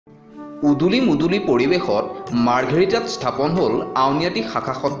উদুলি মুদুলি পৰিৱেশত মাৰ্ঘেৰিটাত স্থাপন হ'ল আউনীআটী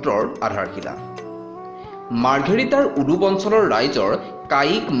শাখা সত্ৰৰ আধাৰশিলা। মাৰ্ঘেৰিটাৰ উডুপ অঞ্চলৰ ৰাইজৰ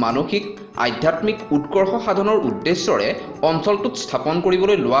কায়িক মানসিক আধ্যাত্মিক উৎকৰ্ষ সাধনৰ উদ্দেশ্যৰে অঞ্চলটোত স্থাপন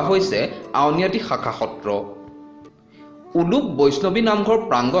কৰিবলৈ লোৱা হৈছে আউনীআটী শাখা সত্ৰ। উলুপ বৈষ্ণৱী নামঘৰ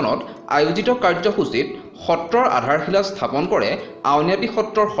প্ৰাংগণত আয়োজিত কাৰ্যসূচীত সত্ৰৰ আধাৰশিলা স্থাপন কৰে আউনীআটী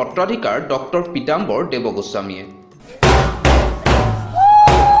সত্ৰৰ সত্ৰাধিকাৰ ডক্টৰ পীতাম্বৰ দেৱগোস্বামীয়ে।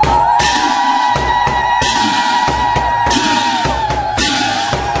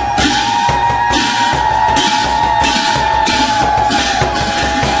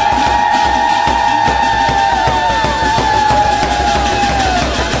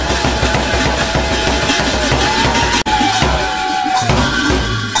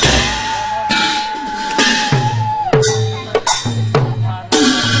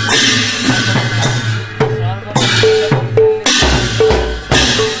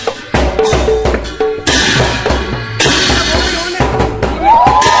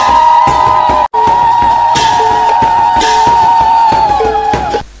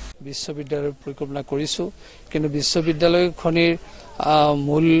 বিশ্ববিদ্যালয়ৰ পৰিকল্পনা কৰিছোঁ, কিন্তু বিশ্ববিদ্যালয়খনিৰ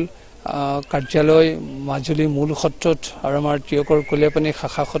মূল কাৰ্যালয় মাজুলী মূল সত্ৰত আৰু আমাৰ টিয়কৰ কলীয়াপানী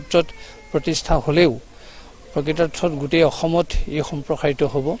শাখা সত্ৰত প্ৰতিষ্ঠা হ'লেও প্ৰকৃতাৰ্থত গোটেই অসমত ই সম্প্ৰসাৰিত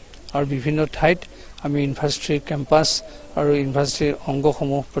হ'ব আৰু বিভিন্ন ঠাইত আমি ইউনিভাৰ্চিটিৰ কেম্পাছ আৰু ইউনিভাৰ্চিটিৰ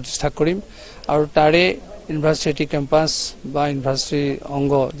অংগসমূহ প্ৰতিষ্ঠা কৰিম আৰু তাৰে ইউনিভাৰ্চিটি কেম্পাছ বা ইউনিভাৰ্চিটিৰ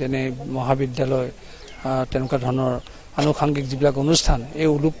অংগ যেনে মহাবিদ্যালয় তেনেকুৱা ধৰণৰ আনুষাংগিক যিবিলাক অনুষ্ঠান এই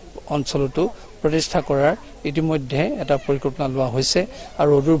উলুপ অঞ্চলতো প্ৰতিষ্ঠা কৰাৰ ইতিমধ্যে এটা পৰিকল্পনা লোৱা হৈছে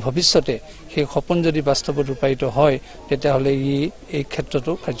আৰু অদূৰ ভৱিষ্যতে সেই সপোন যদি বাস্তৱত ৰূপায়িত হয় তেতিয়াহ'লে এই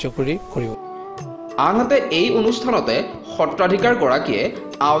ক্ষেত্ৰতো কাৰ্যকৰী কৰিব। আনহাতে এই অনুষ্ঠানতে সত্ৰাধিকাৰগৰাকীয়ে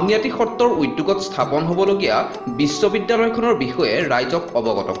আউনীআটী সত্ৰৰ উদ্যোগত স্থাপন হ'বলগীয়া বিশ্ববিদ্যালয়খনৰ বিষয়ে ৰাইজক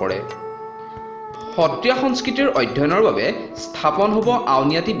অৱগত কৰে। সত্ৰীয়া সংস্কৃতিৰ অধ্যয়নৰ বাবে স্থাপন হ'ব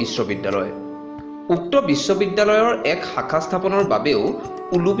আউনীআটী বিশ্ববিদ্যালয়। উক্ত বিশ্ববিদ্যালয়ৰ এক শাখা স্থাপনৰ বাবেও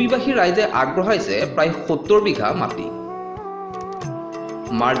উলুপিবাসী ৰাইজে আগবঢ়াইছে প্ৰায় 70 বিঘা মাটি।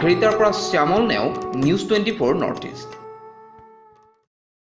 মাৰ্ঘেৰিটাৰ পৰা শ্যামল নেওগ, নিউজ 24 নৰ্থ ইষ্ট।